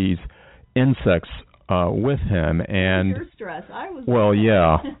eat these insects with him. And your stress. I was well,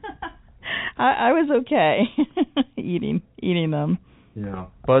 yeah. I was okay eating them. Yeah.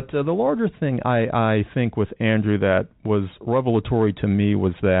 But the larger thing I think with Andrew that was revelatory to me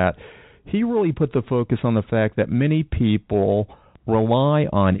was that he really put the focus on the fact that many people rely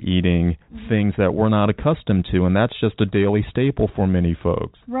on eating things that we're not accustomed to, and that's just a daily staple for many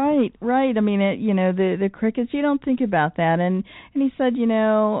folks. Right. I mean, the crickets, you don't think about that. And he said,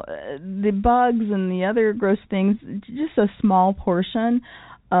 the bugs and the other gross things, just a small portion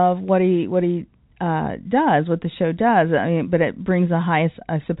of what he does, what the show does. I mean, but it brings the highest,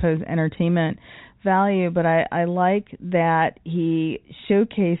 I suppose, entertainment value. But I like that he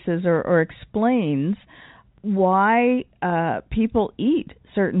showcases or explains why people eat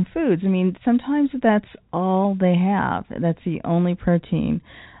certain foods. I mean, sometimes that's all they have. That's the only protein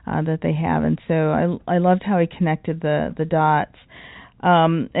that they have. And so I loved how he connected the dots.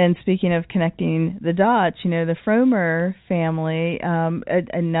 And speaking of connecting the dots, the Frommer family,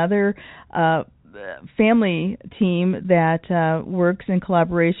 another family team that works in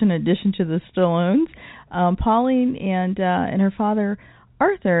collaboration in addition to the Stallones, Pauline and her father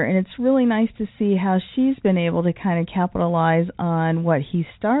Arthur, and it's really nice to see how she's been able to kind of capitalize on what he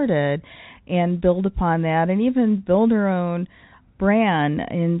started and build upon that, and even build her own brand.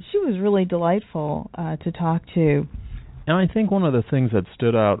 And she was really delightful to talk to. And I think one of the things that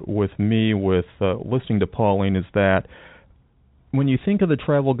stood out with me with listening to Pauline is that when you think of the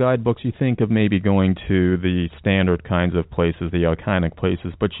travel guidebooks, you think of maybe going to the standard kinds of places, the iconic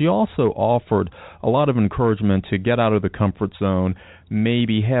places, but she also offered a lot of encouragement to get out of the comfort zone,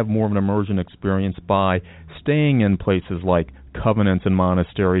 maybe have more of an immersion experience by staying in places like convents and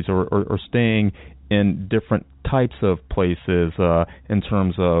monasteries or staying in different types of places in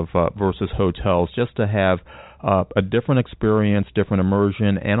terms of versus hotels, just to have a different experience, different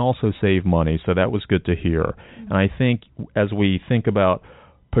immersion, and also save money. So that was good to hear. And I think as we think about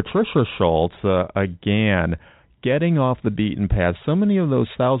Patricia Schultz, again, getting off the beaten path, so many of those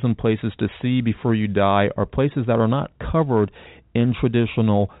 1,000 places to see before you die are places that are not covered in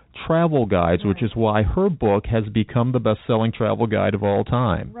traditional travel guides, which is why her book has become the best-selling travel guide of all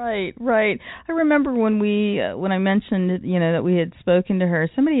time. Right. I remember when I mentioned that we had spoken to her,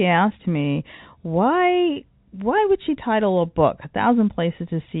 somebody asked me, why would she title a book 1,000 Places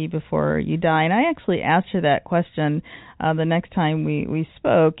to See Before You Die? And I actually asked her that question the next time we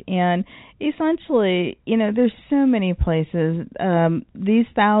spoke. And essentially, there's so many places. These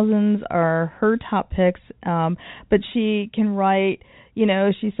thousands are her top picks, but she can write,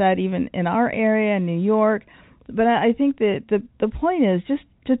 she said even in our area, in New York. But I think that the point is just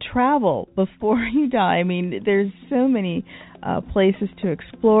to travel before you die. I mean, there's so many places to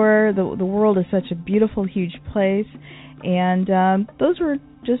explore. The world is such a beautiful, huge place, and those were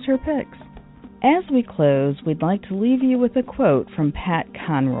just her picks. As we close, we'd like to leave you with a quote from Pat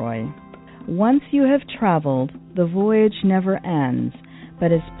Conroy. "Once you have traveled, the voyage never ends,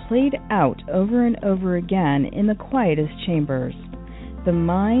 but is played out over and over again in the quietest chambers. The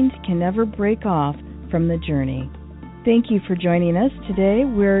mind can never break off from the journey." Thank you for joining us today.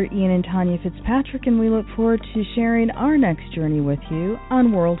 We're Ian and Tanya Fitzpatrick, and we look forward to sharing our next journey with you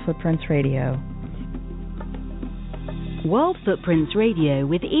on World Footprints Radio. World Footprints Radio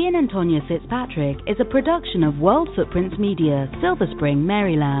with Ian and Tanya Fitzpatrick is a production of World Footprints Media, Silver Spring,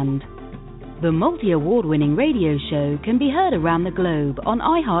 Maryland. The multi-award-winning radio show can be heard around the globe on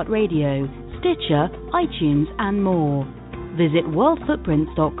iHeartRadio, Stitcher, iTunes, and more. Visit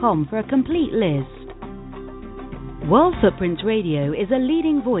worldfootprints.com for a complete list. World Footprints Radio is a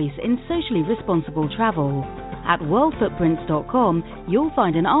leading voice in socially responsible travel. At worldfootprints.com, you'll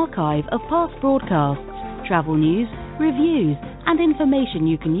find an archive of past broadcasts, travel news, reviews, and information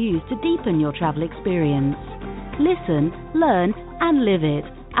you can use to deepen your travel experience. Listen, learn, and live it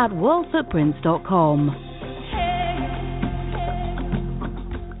at worldfootprints.com.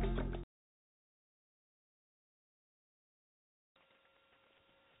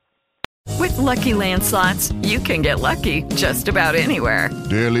 With Lucky Land Slots, you can get lucky just about anywhere.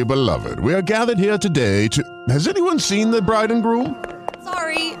 Dearly beloved, we are gathered here today to... Has anyone seen the bride and groom?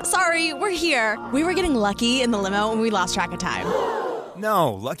 Sorry, we're here. We were getting lucky in the limo and we lost track of time.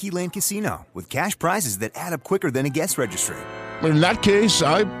 No, Lucky Land Casino, with cash prizes that add up quicker than a guest registry. In that case,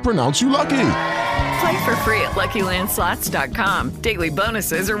 I pronounce you lucky. Play for free at LuckyLandSlots.com. Daily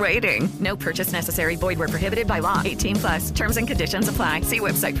bonuses are waiting. No purchase necessary. Void where prohibited by law. 18+. Terms and conditions apply. See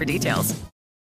website for details.